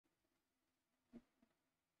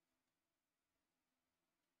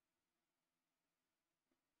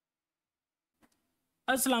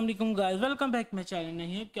अस्सलाम वालेकुम guys, welcome back my channel.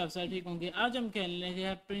 नहीं है क्या आप सब ठीक होंगे। आज हम खेलने लगे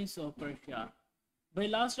हैं प्रिंस ऑफ पर्शिया। भाई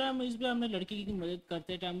लास्ट टाइम इसमें हमने लड़की की मदद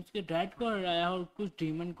करते टाइम उसके डैड को हराया और कुछ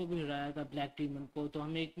डीमन को भी हराया था, ब्लैक डीमन को। तो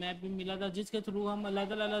हमें एक मैप भी मिला था जिसके थ्रू हम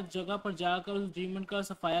अलग अलग जगह पर जाकर उस डीमन का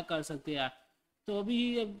सफाया कर सकते हैं। तो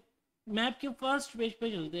अभी मैप के फर्स्ट पेज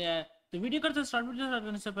पे चलते हैं। तो वीडियो स्टार्ट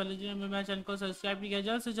करने से पहले जिन्होंने मेरे चैनल को सब्सक्राइब नहीं किया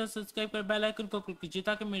जल्द से जल्द सब्सक्राइब कर बेल आइकन को क्लिक कीजिए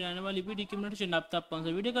ताकि मेरे आने वाली वीडियो की नोटिफिकेशन आप तक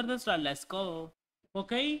पहुंचे। वीडियो करते स्टार्ट, लेट्स गो।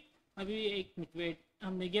 ओके, अभी एक मिनट वेट।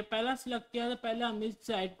 हमने ये पहला सिलेक्ट किया था। पहले हम इस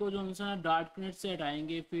साइड को जो सा डार्क नेट से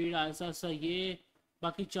हटाएंगे, फिर ऐसा ऐसा ये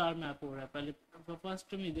बाकी चार मैप हो रहा है। पहले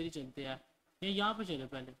फर्स्ट में इधर ही चलते हैं, ये यहाँ पे चले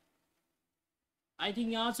पहले। आई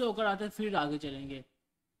थिंक यहाँ से होकर आते हैं फिर आगे चलेंगे।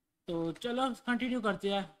 तो चलो कंटिन्यू करते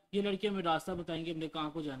हैं। ये लड़के हमें रास्ता बताएंगे हमने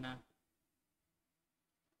कहाँ को जाना है।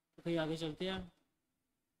 तो कहीं आगे चलते हैं,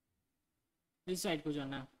 इस साइड को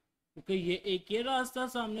जाना है क्योंकि ये एक ये रास्ता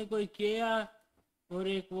सामने को एक ये है और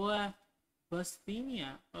एक वो है। बस तीन ही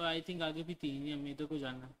है और आई थिंक आगे भी तीन ही। हमें इधर को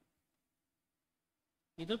जाना है,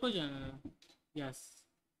 इधर को जाना है। यस,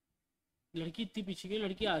 लड़की इतनी पीछे की,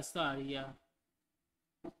 लड़की आस्ता आ रही है।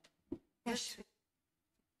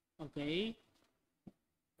 ओके,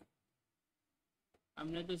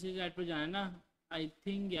 हमने तो इसी साइड पर जाना है ना। आई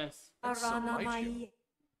थिंक यस,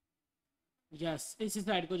 यस इसी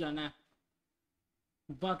साइड को जाना है।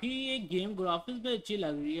 बाकी ये गेम ग्राफिक्स भी अच्छी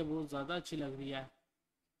लग रही है, बहुत ज़्यादा अच्छी लग रही है।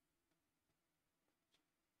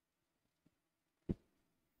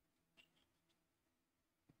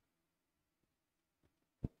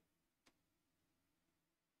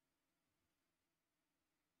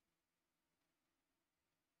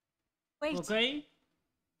 ओके,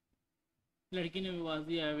 लड़की ने आवाज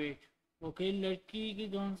दिया है, वेट। ओके, लड़की की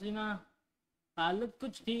कौन सी ना हालत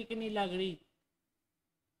कुछ ठीक नहीं लग रही।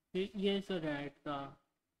 फिर ये सो रेड था,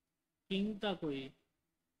 किंग था कोई,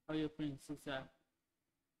 और ये प्रिंसेस है।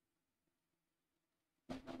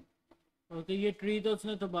 ओके, ये ट्री तो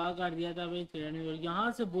उसने तबाह कर दिया था भाई।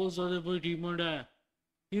 यहाँ से बहुत ज्यादा कोई डीमंड है,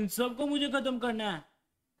 इन सबको मुझे खत्म करना है।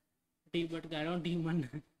 डीमंड कह रहा हूँ,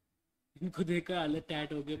 डीमंड। इनको देखकर हालत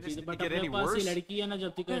टैट हो गई। बट अपने पास ये लड़की है ना,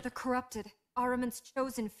 जब तक They're the corrupted, Ahriman's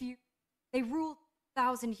chosen few. They ruled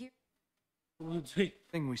 1,000 years.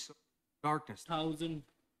 thing we saw darkness 1000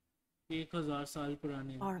 1000 साल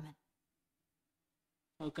पुराने। Ahriman.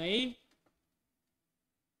 ओके,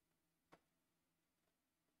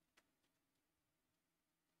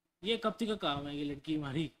 ये कब तक का काम है, ये लड़की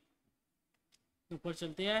हमारी। ऊपर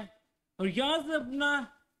चलते हैं और यहाँ से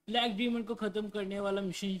अपना ब्लैक डीमन को खत्म करने वाला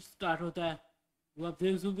मिशन स्टार्ट होता है। वो आप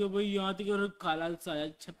देख सकते हो भाई, यहाँ तक और काला साया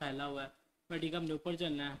अच्छा फैला हुआ है। पर ठीक है, हमने ऊपर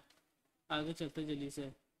चलना है, आगे चलते जल्दी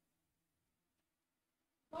से।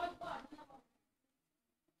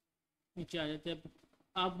 नीचे आ जाते हैं।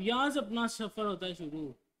 अब यहाँ से अपना सफर होता है शुरू।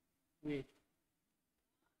 वेट,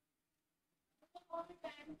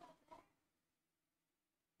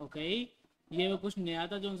 ओके, ये वो कुछ नया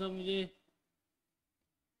था जो सब मुझे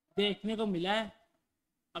देखने को मिला है।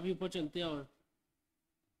 अभी ऊपर चलते हैं और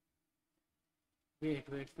वेट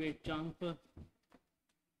वेट वेट, जंप।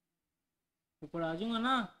 ऊपर आ जाऊंगा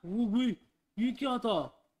ना। वो भाई, ये क्या था?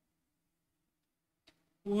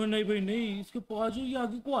 वो नहीं भाई नहीं, इसके पास ये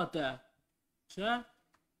आगे को आता है। अच्छा,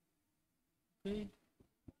 ओके,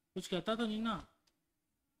 कुछ कहता तो नहीं ना।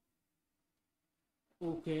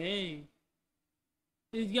 ओके,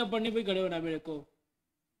 इसके पढ़ने पे खड़े होना मेरे को।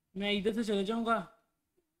 मैं इधर से चले जाऊंगा,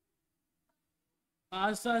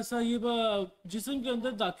 आस्ता आस्ता ये जिस्म के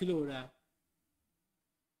अंदर दाखिल हो रहा है।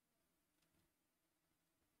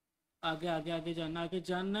 आगे आगे आगे जाना, आगे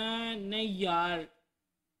जाना है। नहीं यार,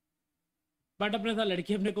 बट अपने साथ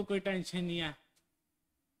लड़की, अपने को कोई टेंशन नहीं है।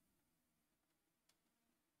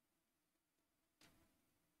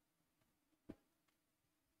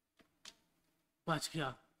 बच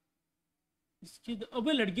गया इसकी।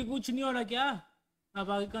 अबे लड़की को कुछ नहीं हो रहा क्या? अब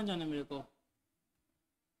आगे कहाँ जाना है मेरे को?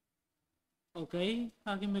 ओके,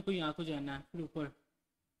 आगे मेरे को यहाँ को जाना है, फिर ऊपर।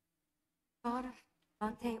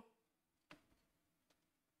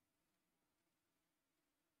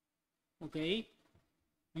 ओके,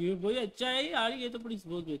 ये बहुत अच्छा है यार, ये तो बड़ी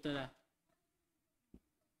बहुत बेहतर है।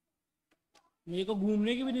 मेरे को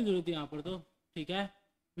घूमने की भी नहीं जरूरत है यहाँ पर तो। ठीक है,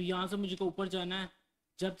 फिर यहाँ से मुझे को ऊपर जाना है।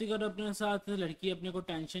 जब तक अगर अपने साथ लड़की, अपने को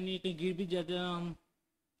टेंशन नहीं है, कहीं गिर भी जाते हैं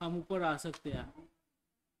हम ऊपर आ सकते हैं।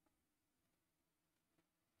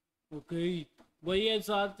 ओके, वही है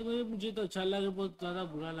साथ में। मुझे तो अच्छा लग रहा है, बहुत ज़्यादा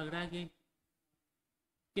बुरा लग रहा है कि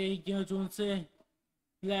कहीं क्यों चून से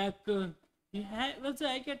ब्लैक ये है। वैसे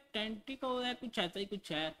है क्या, टेंटी का है कुछ ऐसा ही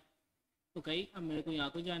कुछ है। तो कहीं अब मेरे को यहाँ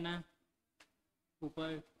को जाना है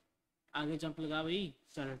ऊपर। आगे जंप लगा भाई,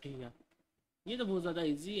 चलो ठीक है। ये तो बहुत ज़्यादा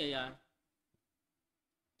इजी है यार।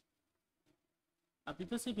 अभी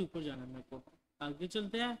तो सिर्फ ऊपर जाना है मेरे को, आगे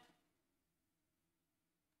चलते हैं।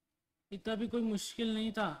 इतना भी कोई मुश्किल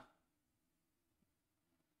नहीं था,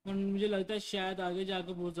 और मुझे लगता है शायद आगे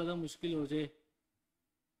जाकर बहुत ज़्यादा मुश्किल हो जाए।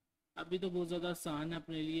 अभी तो बहुत ज़्यादा आसान है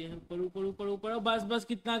अपने लिए। ऊपर ऊपर ऊपर ऊपर, बस बस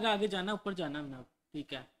कितना आगे जाना, ऊपर जाना है ना।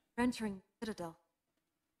 ठीक है। Entering Citadel.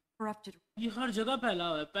 Corrupted. ये हर जगह फैला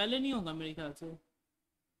हुआ है, पहले नहीं होगा मेरे ख्याल से।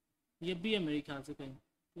 ये भी है मेरे ख्याल से कहीं।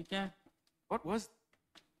 ठीक है, What was?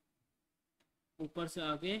 ऊपर से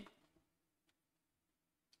आगे हम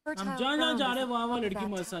Fertile जहाँ जहाँ ground जा is रहे at हैं वहाँ the वहाँ top of लड़की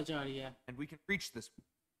that मरसा tower. जा रही है। And we can reach this.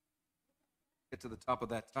 Get to the top of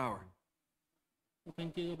that tower. तो कहीं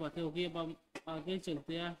की बातें होगी। अब हम आगे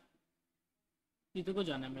चलते हैं, इधर को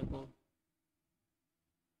जाना है मेरे को।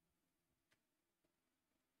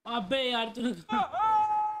 अबे यार तूने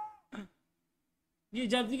ये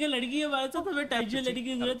जब की लड़की है बात से, तो मैं टेंशन लड़की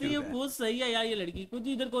की जरूरत है। ये बहुत सही है यार, ये लड़की कुछ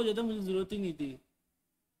इधर को हो जाता, मुझे जरूरत ही नहीं थी।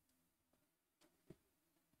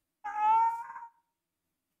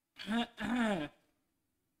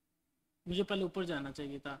 मुझे पहले ऊपर जाना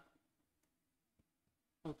चाहिए था।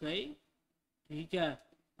 ओके ठीक है।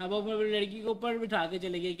 अब हम अपनी लड़की को ऊपर बिठा के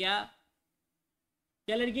चले गए क्या?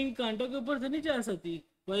 क्या लड़की इन कांटों के ऊपर से नहीं जा सकती?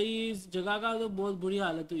 भाई इस जगह का तो बहुत बुरी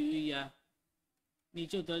हालत हुई हुई है।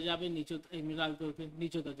 नीचे उतर जा भाई, नीचे उतर, निकाल के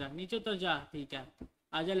नीचे उतर जा, नीचे उतर जा। ठीक है,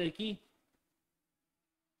 आजा लड़की।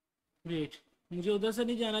 वेट, मुझे उधर से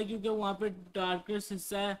नहीं जाना क्योंकि वहाँ पे डार्केस्ट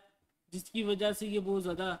हिस्सा है, जिसकी वजह से ये बहुत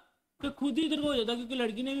ज़्यादा तो खुद ही इधर को हो जाता, क्योंकि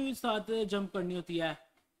लड़की ने भी साथ जंप करनी होती है।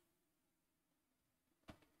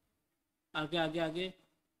 आगे आगे आगे।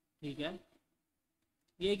 ठीक है,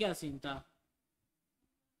 ये क्या सीन था?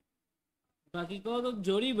 बाकी को तो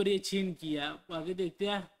जोड़ी बड़ी अच्छी इनकी है। आगे देखते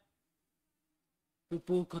हैं। तो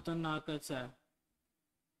बहुत खतरनाक ऐसा है।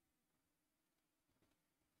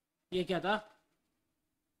 ये क्या था?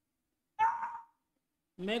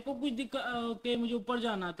 मेरे को कुछ दिक्कत ओके, मुझे ऊपर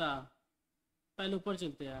जाना था। पहले ऊपर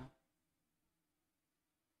चलते हैं।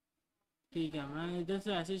 ठीक है, मैं इधर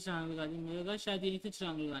से ऐसे छलांग लगा दी, मेरे को शायद यहीं से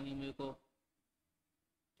छलांग लगानी है मेरे को।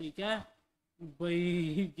 ठीक है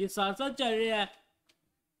भाई, ये साथ साथ चल रहे हैं।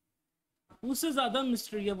 उससे ज्यादा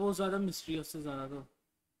मिस्ट्री है, बहुत ज्यादा मिस्ट्री है उससे ज्यादा। तो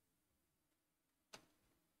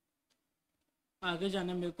आगे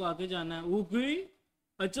जाना है मेरे को, आगे जाना है। ओके,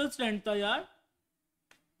 अच्छा स्टैंड था यार।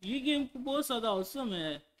 ये गेम बहुत ज्यादा औसम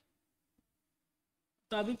है,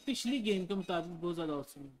 मुताबिक पिछली गेम के मुताबिक बहुत ज्यादा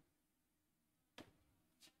औसम है।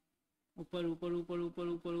 ऊपर ऊपर ऊपर ऊपर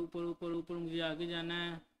ऊपर ऊपर ऊपर ऊपर मुझे आगे जाना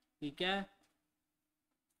है। ठीक है,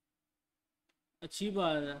 अच्छी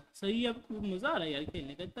बात है, सही है। मज़ा आ रहा है यार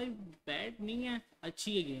खेलने का, इतना बैड नहीं है,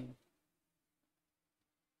 अच्छी है गेम।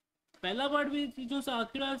 पहला पार्ट भी चीज़ों से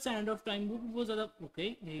आखिर सैंड ऑफ टाइम वो भी बहुत ज़्यादा। ओके,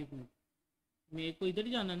 मेरे को इधर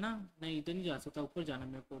ही जाना है ना? नहीं इधर नहीं जा सकता, ऊपर जाना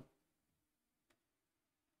है मेरे को।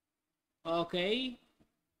 ओके,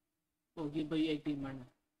 ओके भाई, एक डीमन है।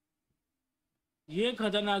 ये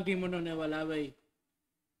खतरनाक डीमन होने वाला है भाई।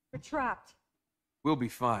 We're trapped. We'll be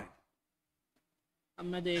fine. अब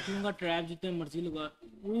मैं देख लूंगा, ट्रैप जितने मर्जी लगा।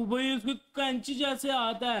 वो भाई उसकी कैंची जैसे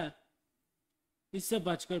आता है। इससे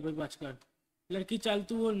बचकर भाई, बचकर। लड़की चल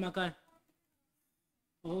तू बोल मैं कर।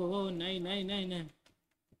 ओह नहीं नहीं नहीं नहीं।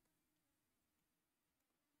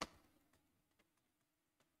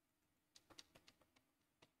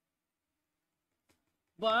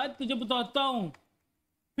 बात तुझे बताता हूँ,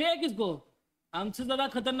 फेंक इसको। हमसे ज्यादा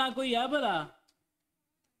खतरनाक कोई है भला?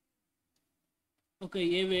 ओके,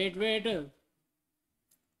 ये वेट वेट,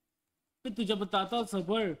 फिर तुझे बताता हूँ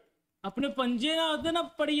सबर। अपने पंजे ना होते ना,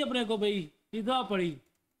 पड़ी अपने को भाई, इधर पड़ी।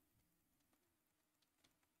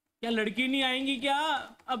 क्या लड़की नहीं आएंगी क्या?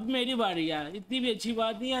 अब मेरी बारी है, इतनी भी अच्छी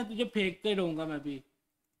बात नहीं है, तुझे फेंकते रहूंगा मैं भी।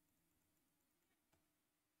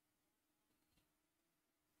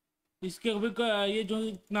 इसके अभी ये जो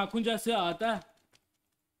नाखून जैसे आता है।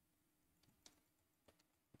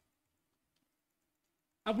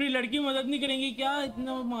 अपनी लड़की मदद नहीं करेंगी क्या?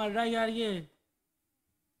 इतना मार रहा है यार ये।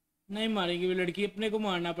 नहीं मारेंगे वो लड़की, अपने को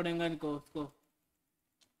मारना पड़ेगा इनको, उसको।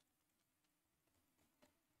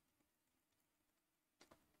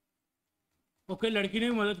 ओके, लड़की ने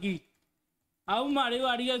भी मदद की। अब मारी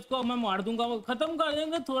वारी है, इसको मैं मार दूंगा, वो खत्म कर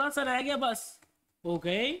देंगे, थोड़ा सा रह गया बस।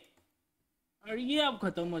 ओके, और ये अब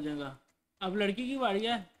खत्म हो जाएगा। अब लड़की की बारी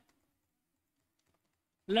है,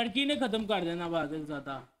 लड़की ने खत्म कर देना, भाग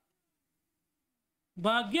ज्यादा।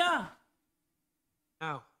 भाग गया।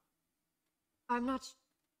 Now, I'm not.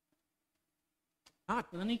 not.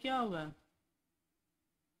 पता नहीं क्या हुआ।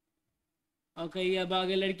 ओके, ये अब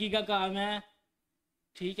आगे लड़की का काम है।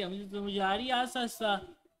 ठीक है, मुझे समझ आ रही है आस्ता आस्ता।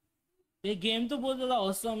 ये गेम तो बहुत ज्यादा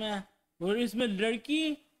औसम है, और इसमें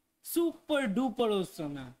लड़की सुपर डुपर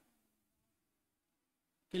औसम है।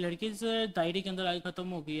 कि लड़की इस दायरे के अंदर आगे ख़त्म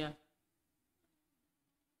हो गई है।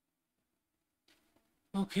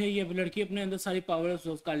 ओके, ये अब लड़की अपने अंदर सारी पावर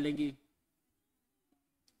अब्सॉर्ब कर लेगी।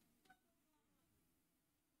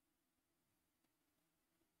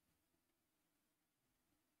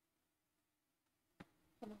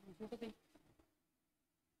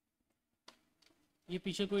 ये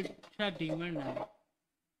पीछे कोई शायद डीमन है।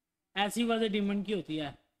 ऐसी बातें डीमन की होती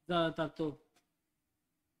है ज़्यादातर तो।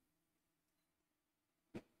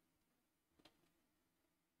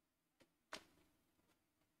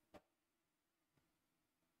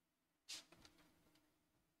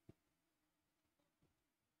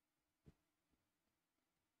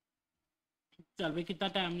 चल भाई, कितना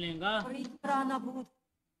टाइम लेगा?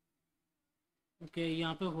 ओके,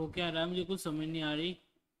 यहाँ पे हो क्या रहा है मुझे कुछ समझ नहीं आ रही।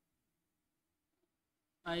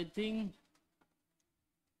 I think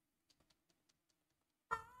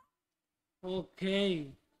okay.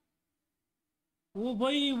 वो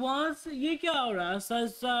भाई वहां से ये क्या हो रहा है?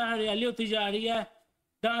 सा हरियाली होती जा रही है,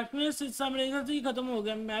 डार्कनेस हिस्सा मेरे ख्याल से ये खत्म हो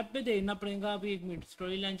गया। मैप पे देखना पड़ेगा अभी। एक मिनट,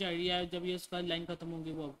 स्टोरी लाइन चल रही है, जब ये उसका लाइन खत्म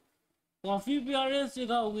होगी वो काफी प्यारे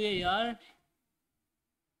जगह हो गई है यार।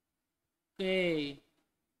 ओके,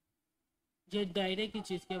 ये दायरे की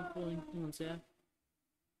चीज के पॉइंट कौन से है?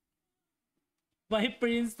 भाई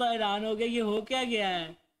प्रिंस तो हैरान हो गया, ये हो क्या गया है?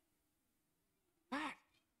 Matt,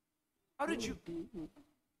 how did you?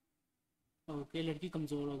 Okay, लड़की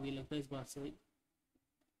कमजोर हो गई लगता है इस बात से।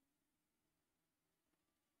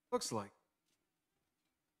 Looks like.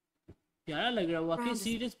 प्यारा लग रहा है वाकई, Ground is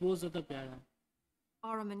सीरियस बहुत ज्यादा प्यारा है।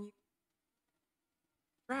 Ahriman, you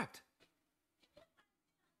Trapped.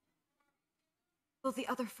 fill the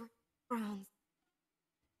other grounds.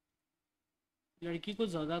 लड़की को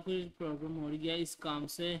ज्यादा कोई प्रॉब्लम हो रही है इस काम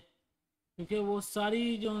से, क्योंकि वो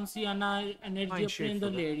सारी जो उनसी आना एनर्जी Fine अपने shape अंदर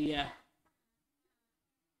for ले रही है।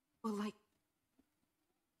 Well, like,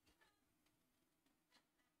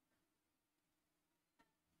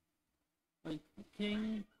 आई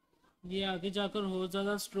थिंक ये आगे जाकर और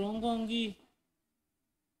ज्यादा स्ट्रोंग होंगी।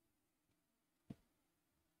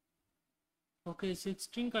 ओके,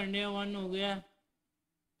 16 करने 1 हो गया।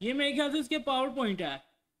 ये मेरे ख्याल से इसके पावर पॉइंट है,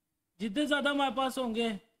 जितने ज्यादा हमारे पास होंगे।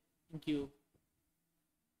 Thank you.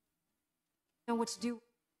 know what to do.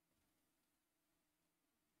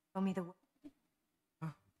 Show me the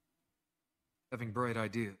way. Having bright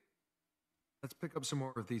idea. Let's pick up some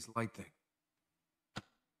more of these light things.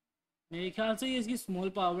 मेरे ख्याल से ये इसकी स्मॉल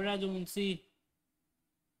पावर है जो उनसी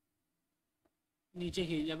नीचे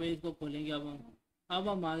खींच। जब इसको खोलेंगे अब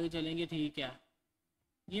हम आगे चलेंगे। ठीक है,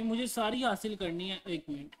 ये मुझे सारी हासिल करनी है। एक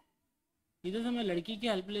मिनट, इधर से मैं लड़की की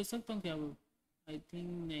हेल्प ले सकता हूँ क्या? वो आई थिंक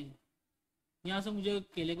नहीं, यहाँ से मुझे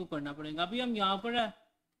अकेले को करना पड़ेगा। अभी हम यहाँ पर है,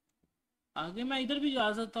 आगे मैं इधर भी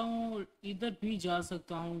जा सकता हूँ, इधर भी जा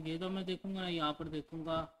सकता हूँ। ये तो मैं देखूंगा, यहाँ पर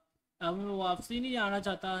देखूंगा। अब मैं वापसी नहीं जाना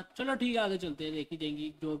चाहता। चलो ठीक है, आगे चलते हैं, देखी जाएंगी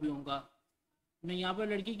जो भी होगा। मैं यहाँ पर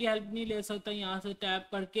लड़की की हेल्प नहीं ले सकता। यहाँ से टैप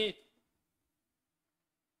करके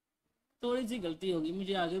थोड़ी सी गलती होगी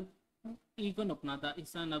मुझे। आगे ई को नपना था,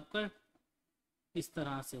 इस तरह नप कर इस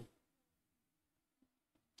तरह से।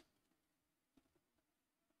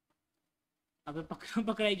 अबे पकड़ा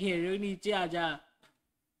पकड़ाई खेल रहे हो, नीचे आ जा।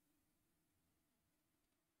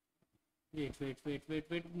 Wait wait wait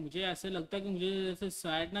wait wait, मुझे ऐसे लगता है कि मुझे ऐसे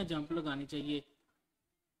साइड ना जंप लगानी चाहिए।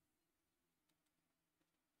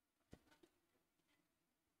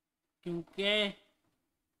 क्योंकि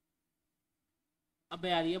अब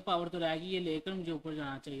यार ये पावर तो रहेगी, ये लेकर मुझे ऊपर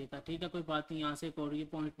जाना चाहिए था। ठीक है, कोई बात नहीं। यहाँ से एक और ये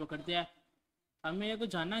पॉइंट पकड़ दिया। अब मेरे को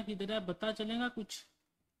जाना किधर है, पता चलेगा कुछ?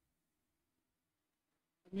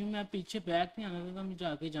 अभी मैं पीछे बैक नहीं आना चाहता, मुझे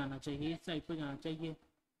आगे जाना चाहिए, इस साइड पर जाना चाहिए।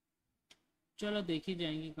 चलो देखी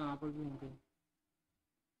जाएंगी कहाँ पर भी होंगे।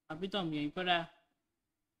 अभी तो हम यहीं पर है,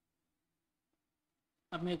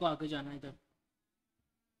 अब मेरे को आगे जाना है। इधर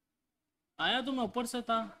आया तो मैं ऊपर से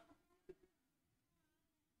था।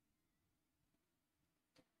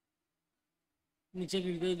 नीचे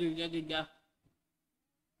गिर गया गिर गया गिर गया।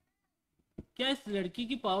 क्या इस लड़की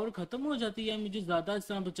की पावर खत्म हो जाती है मुझे ज्यादा इस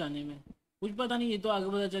तरह बचाने में? कुछ पता नहीं, ये तो आगे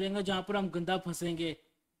पता चलेगा जहाँ पर हम गंदा फंसेंगे।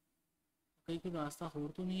 कहीं कोई रास्ता हो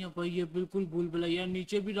तो नहीं है भाई? ये बिल्कुल भूल भुलैया,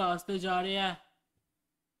 नीचे भी रास्ते जा रहे हैं।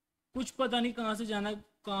 कुछ पता नहीं कहाँ से जाना,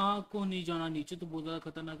 कहाँ को नहीं जाना। नीचे तो बहुत ज्यादा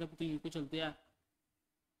खतरनाक है, तो यहीं को चलते हैं।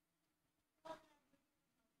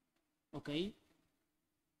 ओके,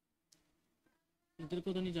 इधर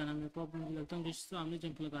को तो नहीं जाना मेरे को। अब मुझे लगता है मुझे सामने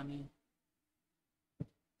जंप लगानी है।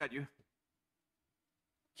 Got you.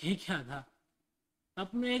 ये क्या था?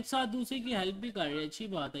 अपने एक साथ दूसरे की हेल्प भी कर रहे हैं, अच्छी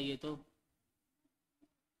बात है ये तो।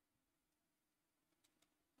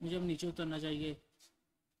 मुझे अब नीचे उतरना चाहिए।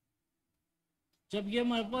 जब ये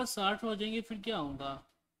हमारे पास 60 हो जाएंगे फिर क्या होगा?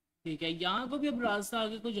 ठीक है, यहाँ को भी अब रास्ता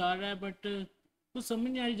आगे को जा रहा है, बट कुछ समझ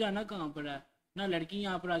नहीं आ रही जाना कहाँ पर है। ना लड़की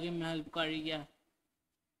यहाँ पर आगे मैं हेल्प कर रही है।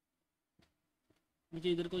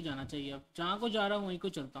 मुझे इधर को जाना चाहिए, अब जहाँ को जा रहा हूँ वहीं को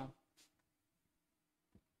चलता हूँ।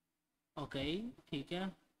 ओके ठीक है,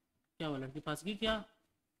 क्या वो लड़की फंस गई क्या?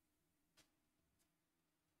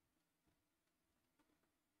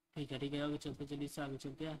 ठीक है, आगे चलते, चलिए इससे आगे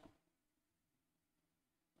चलते हैं।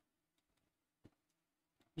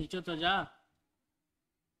 नीचे तो जा।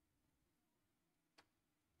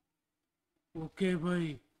 ओके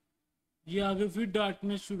भाई, ये आगे फिर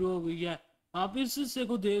डार्कनेस शुरू हो गई है। आप इस हिस्से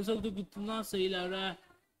को देख सकते हो, कितना सही लग रहा है।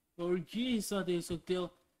 और ये हिस्सा देख सकते हो।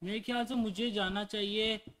 मेरे ख्याल से मुझे जाना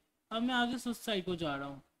चाहिए। अब मैं आगे उस साइड को जा रहा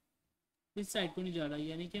हूँ, इस साइड को नहीं जा रहा,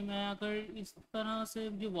 यानी कि मैं अगर इस तरह से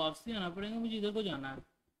मुझे वापसी आना पड़ेगा, मुझे इधर को जाना है।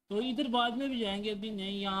 तो इधर बाद में भी जाएंगे, अभी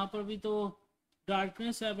नहीं। यहाँ पर भी तो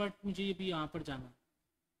डार्कनेस है, बट मुझे भी यहाँ पर जाना है।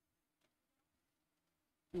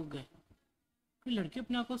 रुक गए। फिर लड़की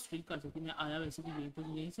अपने आप को स्ट्रीक कर सकती। मैं आया वैसे भी यहीं पर,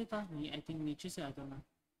 यहीं से था नहीं, आई थिंक नीचे से आया था मैं।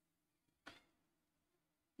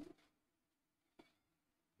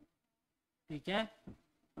 ठीक है,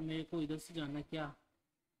 अब मेरे को इधर से जाना है क्या?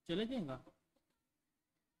 चले जाएगा?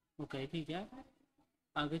 ओके ठीक है,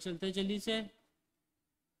 आगे चलते हैं जल्दी से।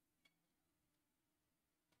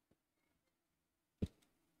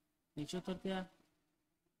 नीचे उतरते हैं।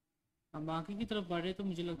 हम आगे की तरफ बढ़ रहे, तो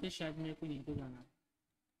मुझे लगता है शायद मेरे को यहीं पे जाना है।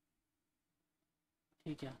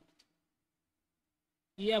 ठीक है,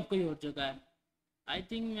 ये अब कोई और जगह है। आई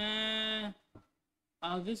थिंक मैं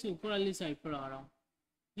आगे से ऊपर वाली साइड पर आ रहा हूँ।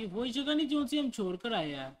 ये वही जगह नहीं जो सी हम छोड़ कर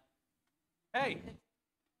आए हैं। Hey,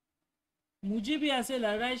 मुझे भी ऐसे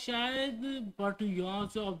लग रहा है शायद, बट यहाँ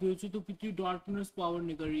से आप देखो तो कितनी डार्कनेस पावर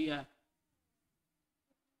निकल रही है।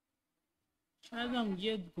 शायद हम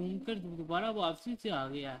ये घूमकर दोबारा वापसी से आ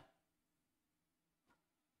गया है।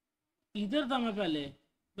 इधर था मैं पहले।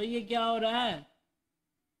 भाई ये क्या हो रहा है?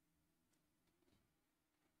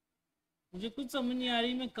 मुझे कुछ समझ नहीं आ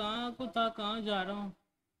रही, मैं कहाँ को था, कहाँ जा रहा हूँ।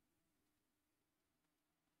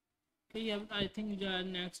 अब आई थिंक मुझे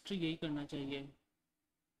नेक्स्ट यही करना चाहिए।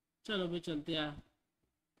 चलो भाई चलते हैं।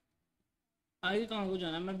 आगे कहाँ को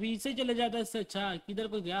जाना है? मैं बीच से चले जाता, इससे अच्छा। किधर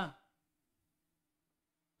को गया?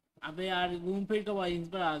 अबे यार, घूम फिर के वहीं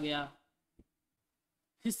पर आ गया।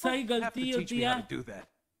 हिस्सा ही have to गलती teach होती me है। how to do that.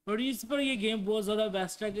 और इस पर ये गेम बहुत ज्यादा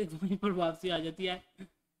बेस्ट है कि वहीं पर वापसी आ जाती है।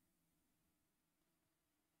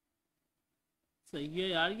 सही है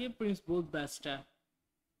यार, ये प्रिंस बहुत बेस्ट है।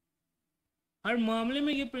 हर मामले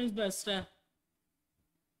में ये प्रिंस बेस्ट है।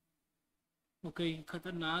 ओके,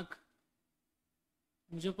 खतरनाक।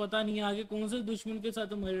 मुझे पता नहीं आगे कौन से दुश्मन के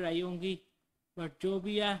साथ हमारी लड़ाई होंगी, बट जो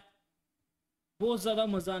भी है बहुत ज़्यादा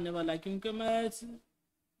मज़ा आने वाला है। क्योंकि मैं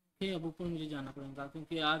अब ऊपर मुझे जाना पड़ेगा,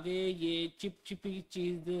 क्योंकि आगे ये चिप चिपी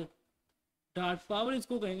चीज़, डार्क पावर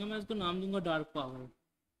इसको कहेंगे, मैं इसको नाम दूंगा डार्क पावर,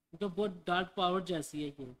 तो बहुत डार्क पावर जैसी है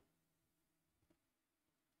ये।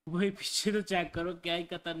 वही पीछे तो चेक करो, क्या ही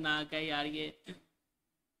खतरनाक है यार ये।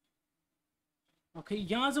 ओके,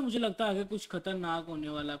 यहाँ से मुझे लगता है आगे कुछ खतरनाक होने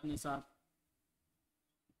वाला है अपने साथ।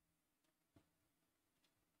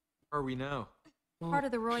 Where are we now? Part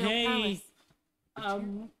of the royal Okay. palace.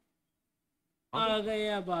 आ गए,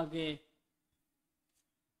 अब आगे।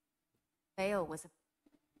 Vale was a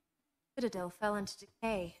citadel fell into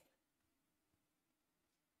decay.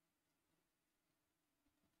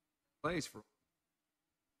 Place for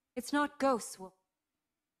It's not ghosts, will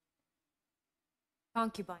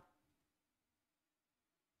concubine.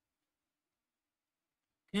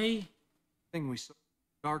 Okay. thing we saw.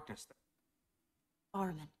 Darkness.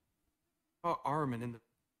 Armin. Oh, Armin in the.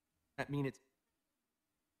 That mean it's.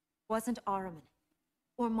 Wasn't Armin.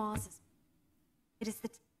 Or Maz's. It is the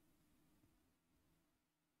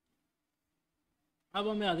अब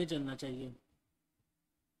हमें आगे चलना चाहिए।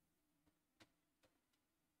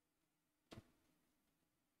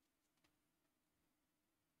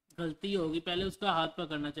 गलती होगी, पहले उसका हाथ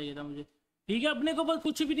पकड़ना चाहिए था मुझे। ठीक है, अपने को बस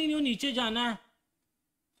कुछ भी नहीं हो, नीचे जाना है।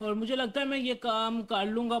 और मुझे लगता है मैं ये काम कर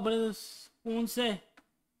लूंगा बड़े सुकून से।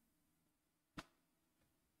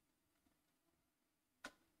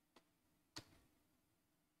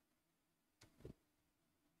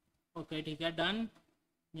 ओके ठीक है, डन।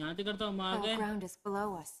 यहाँ से करता हूँ, हम आ all गए। ground is below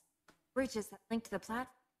us. Bridges that link to the platform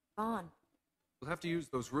gone. We'll have to use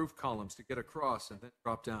those roof columns to get across and then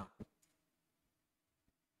drop down.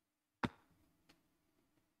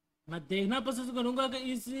 मैं देखना पसंद करूंगा कि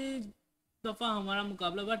इस दफा हमारा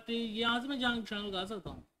मुकाबला, बट यहाँ से मैं जान लगा सकता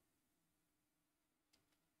हूँ।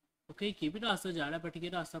 ओके, ये भी रास्ता जा रहा है, बट ये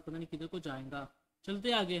रास्ता पता नहीं किधर को जाएगा।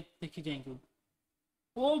 चलते आगे, देखी जाएंगे।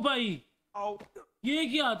 ओ भाई, Oh, ये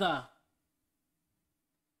क्या था?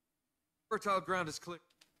 fertile ground is clear.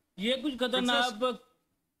 ये कुछ खतरनाक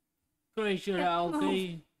क्वेश्चन है। Can't okay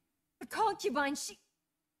move. The concubine, she.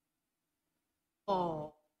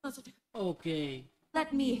 Oh, okay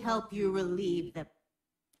let me help you relieve the.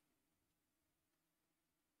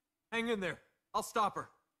 Hang in there. I'll stop her.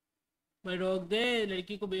 भाई रोक दे,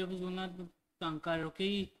 लड़की को बेवकूफ होना तो तंग कर। ओके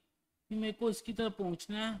मेरे को इसकी तरफ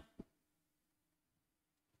पहुंचना है।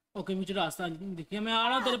 ओके मुझे रास्ता दिखे, मैं आ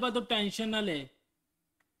रहा हूँ तेरे पास, तो टेंशन ना ले।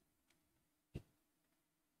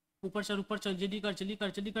 ऊपर चल, जल्दी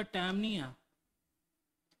कर, टाइम नहीं है।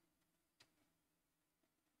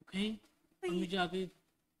 ओके मुझे आगे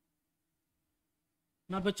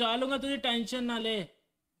मैं बचा लूंगा तुझे, टेंशन ना ले।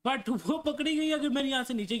 बट वो पकड़ी गई, अगर मैं यहाँ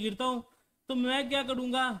से नीचे गिरता हूँ तो मैं क्या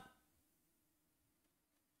करूंगा?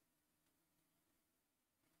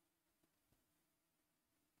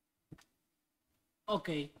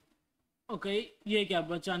 ओके ओके ये क्या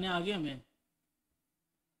बचाने आ गया हमें?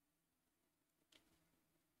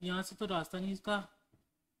 यहाँ से तो रास्ता नहीं इसका,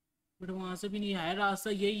 बट वहां से भी नहीं है रास्ता,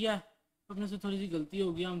 यही है। अपने से थोड़ी सी गलती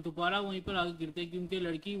हो गई, हम दोबारा वहीं पर आगे गिरते हैं क्योंकि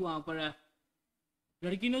लड़की वहां पर है।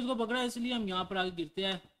 लड़की ने उसको पकड़ा है इसलिए हम यहाँ पर आगे गिरते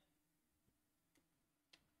हैं।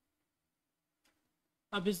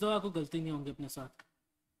 अब इस दवा को गलती नहीं होंगी अपने साथ।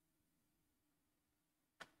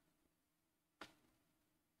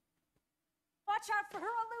 Watch out for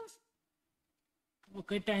her illusion.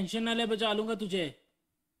 Okay tension ना ले, बचा लूंगा तुझे।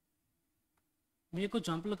 मेरे को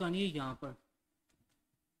जंप लगानी है यहाँ पर।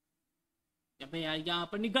 अबे यार यहाँ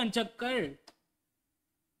पर निकल चक्कर,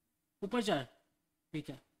 ऊपर चल। ठीक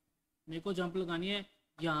है मेरे को जंप लगानी है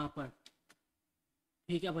यहाँ पर।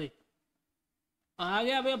 ठीक है भाई आ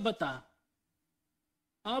गया भाई, अब बता।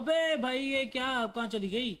 अबे भाई ये क्या, अब कहाँ चली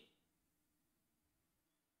गई?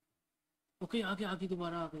 ओके आगे आगे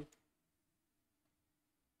दोबारा आ गई,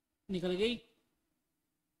 निकल गई।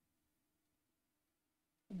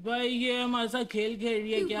 भाई ये हमारे साथ खेल खेल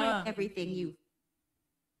रही है You क्या? break everything you.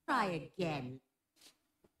 Try again.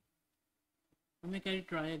 हमें कह रही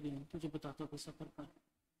ट्राई अगेन, तुझे बताता हूँ सफर कर।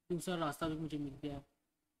 दूसरा रास्ता भी मुझे मिल गया है।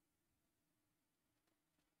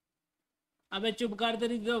 अबे चुप कर,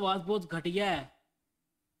 तेरी तो आवाज बहुत घटिया है।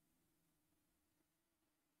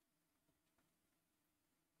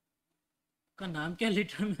 का नाम क्या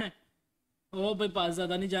लिटर में? ओ भाई पास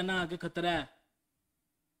ज्यादा नहीं जाना, आगे खतरा है।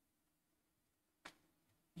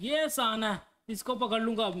 ये आसान है, इसको पकड़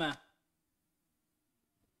लूंगा अब मैं।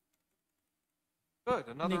 Good.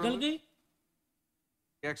 Another निकल illusion. गई।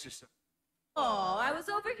 Exercise. Oh, I was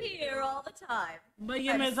over here all the time. भाई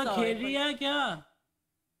ये I'm मेरे साथ sorry, खेल रही है क्या?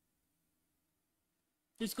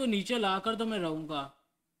 इसको नीचे लाकर तो मैं रहूंगा।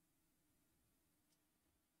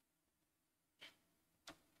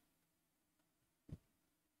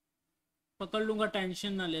 पकड़ लूंगा,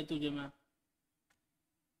 टेंशन ना ले तुझे मैं।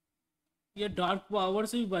 ये डार्क पावर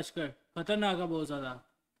से भी बचकर खतरनाक है बहुत ज्यादा।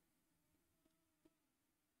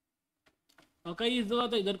 ओके इस जगह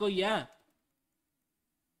तो इधर कोई है।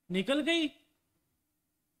 निकल गई।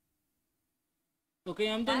 ओके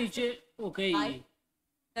हम तो नीचे। ओके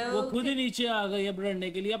वो खुद ही नीचे आ गई है बढ़ने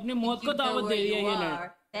के लिए, अपनी मौत को दावत दे रही है ये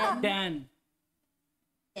लड़। डैन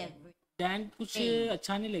डैन कुछ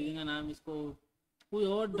अच्छा नहीं लगेगा नाम इसको, कोई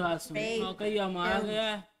और ढास में। ओके हम आ गया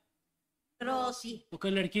है। ओके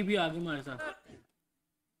लड़की भी आ गई हमारे साथ।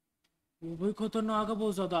 वो भी खतरनाक है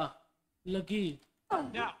बहुत ज्यादा लगी।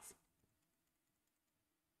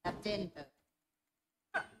 Captain.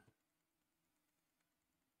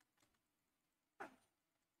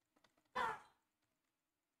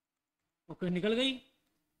 ओके निकल गई।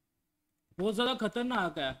 बहुत ज्यादा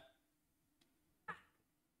खतरनाक है।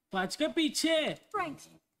 पाँच के पीछे Strength.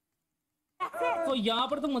 That's it. तो यहाँ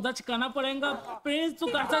पर तो मजा चकाना पड़ेगा। प्रिंस तू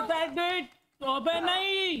कर सकता है डेट। अबे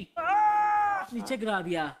नहीं, नीचे गिरा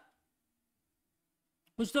दिया।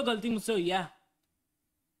 कुछ तो गलती मुझसे हुई है।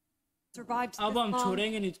 Survived अब this हम long.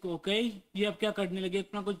 छोड़ेंगे नहीं इसको। ओके ये अब क्या करने लगे,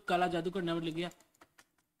 अपना कुछ काला जादू करने में लग गया।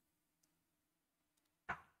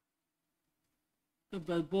 तो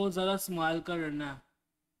बहुत ज्यादा स्माइल कर रहना है।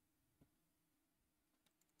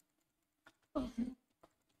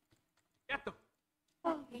 Get them.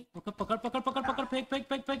 ओके पकड़ पकड़ पकड़ पकड़, फेंक फेंक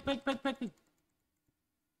फेंक फेंक फेंक फेंक फेंक।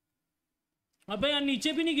 अबे यार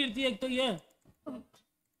नीचे भी नहीं गिरती एक तो ये।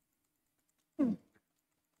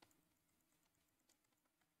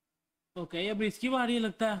 ओके अब इसकी बारी है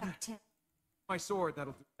लगता है। Back to My sword,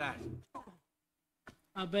 that'll do that.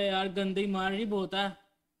 अबे यार गंदी मार रही बहुत है।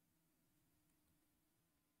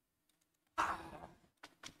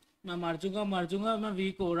 मैं मर जाऊंगा, मैं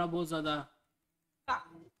वीक हो रहा बहुत ज्यादा।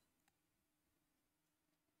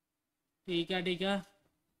 ठीक है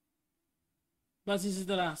बस इसी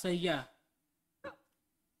तरह सही है।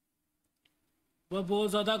 वह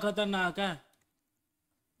बहुत ज्यादा खतरनाक है।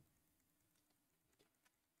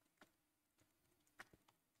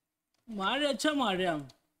 मार रहे, अच्छा मार रहे हम।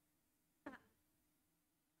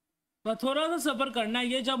 पर थोड़ा सा सब्र करना है,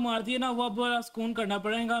 ये जब मारती है ना वो बड़ा सुकून करना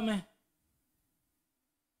पड़ेगा हमें।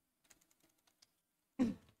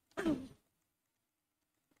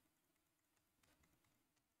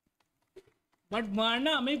 बट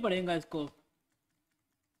मारना हमें ही पड़ेगा इसको।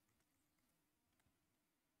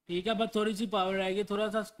 ठीक है, बस थोड़ी सी पावर आएगी, थोड़ा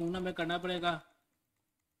सा सुकून हमें करना पड़ेगा।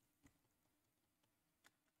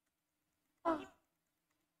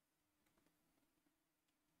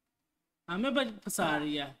 हमें बस फंसा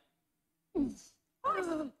रही है।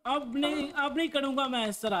 अब नहीं करूंगा मैं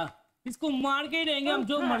इस तरह, इसको मार के ही रहेंगे हम,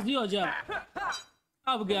 जो मर्जी हो जाए।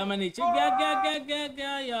 अब गया मैं नीचे, क्या क्या क्या क्या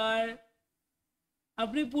क्या यार,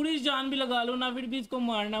 अपनी पूरी जान भी लगा लो ना, फिर भी इसको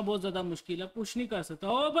मारना बहुत ज्यादा मुश्किल है, कुछ नहीं कर सकता।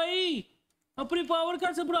 ओ भाई, अपनी पावर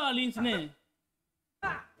कैसे बढ़ा ली इसने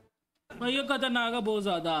भाई, ये खतरनाक है बहुत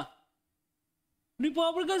ज्यादा। अपनी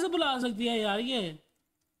पावर कैसे बुला सकती है यार ये।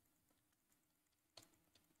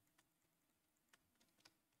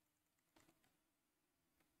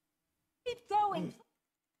 Keep going.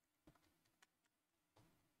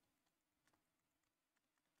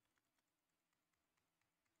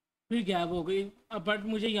 फिर गैप हो गई। अब बट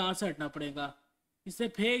मुझे यहाँ से हटना पड़ेगा, इसे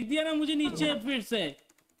फेंक दिया ना मुझे नीचे फिर से।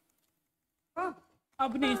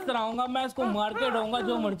 अब नहीं इस तरह आऊंगा मैं, इसको मार के रहूंगा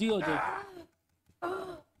जो मर्जी हो जाए।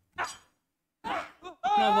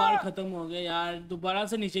 अपना वार खत्म हो गया यार, दोबारा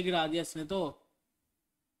से नीचे गिरा दिया इसने तो।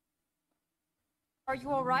 Are you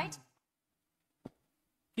all right?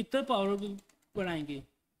 कितने पावर बढ़ाएंगे,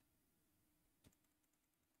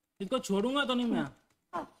 इसको छोड़ूंगा तो नहीं मैं।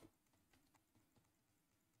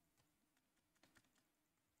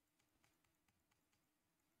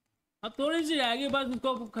 अब थोड़ी सी रहेगी बस,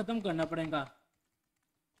 इसको खत्म करना पड़ेगा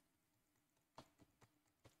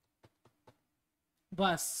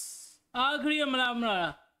बस। आखिरी हमारा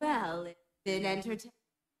Well, it's been entertaining.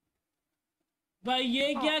 भाई,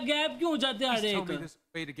 ये क्या गैप क्यों हो जाते हैं हर Please tell me एक। this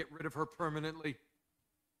way to get rid of her permanently.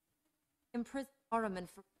 Imprison Ahriman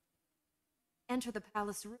for. Enter the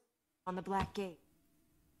palace room on the Black Gate.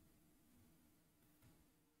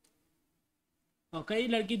 Okay,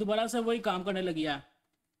 लड़की दोबारा से वही काम करने लगी है।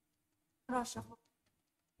 ओ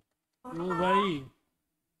भाई,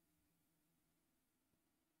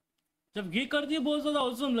 जब ये करती है बहुत ज्यादा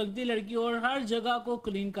औसम लगती है लड़की, और हर जगह को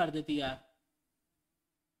क्लीन कर देती है।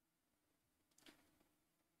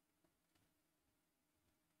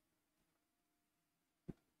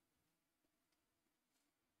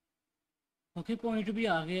 ओके, पॉइंट भी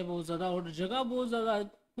आ गए बहुत ज्यादा, और जगह बहुत ज्यादा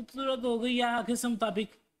खूबसूरत हो गई है आगे से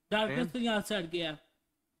मुताबिक। डार्कनेस तो यहाँ से हट गया।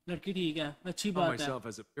 लड़की ठीक है, अच्छी Saw बात है। myself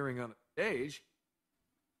as appearing on a stage.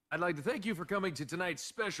 I'd like to thank you for coming to tonight's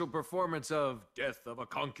special performance of Death of a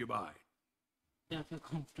Concubine. Yeah, feel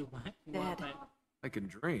comfortable. Dad. I can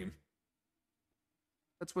dream.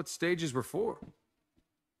 That's what stages were for.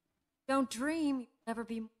 Don't dream. You'll never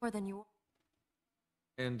be more than you are.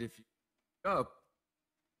 And if you wake up,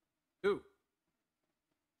 do.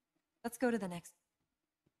 Let's go to the next.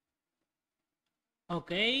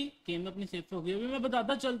 Okay, game अपनी safe हो गई। अभी मैं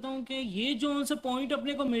बताता चलता हूँ कि ये जो उनसे पॉइंट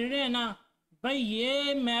अपने को मिल रहे हैं ना भाई,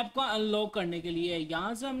 ये मैप को अनलॉक करने के लिए।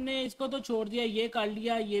 यहाँ से हमने इसको तो छोड़ दिया, ये कर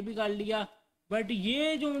लिया, ये भी कर लिया, बट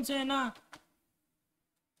ये जो उनसे है ना,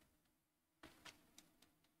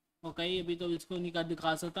 ओके अभी तो इसको नहीं कर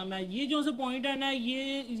दिखा सकता मैं। ये जो से पॉइंट है ना,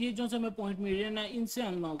 ये जो से हमें पॉइंट मिल रहे हैं ना, इनसे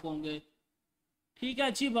अनलॉक होंगे। ठीक है,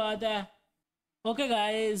 अच्छी बात है। ओके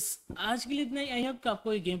गाइस, आज के लिए इतना ही। आई होप कि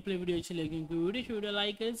आपको ये गेम प्ले वीडियो अच्छी लगी। वीडियो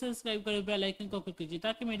लाइक करें, सब्सक्राइब करें, बेल आइकन को क्लिक कीजिए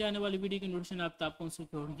ताकि मेरे आने वाली वीडियो की नोटिफिकेशन आप तक पहुंच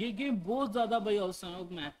सके। और ये गेम बहुत ज़्यादा भाई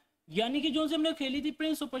औसम है, यानी कि जो से हमने खेली थी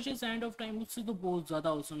Prince of Persia sand of time, उससे तो बहुत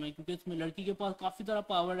ज़्यादा औसम है, क्योंकि इसमें लड़की के पास काफ़ी सारा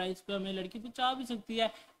पावर है। इस पर हमें लड़की बचा भी सकती है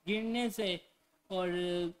गिरने से, और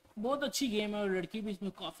बहुत अच्छी गेम है। और लड़की भी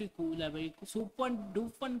इसमें काफ़ी कूल है भाई, सुपर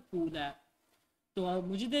डुपर कूल है। तो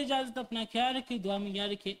मुझे दे इजाज़त, अपना ख्याल रखिए, दुआ में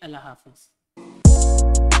याद रखिए। अल्लाह हाफिज़।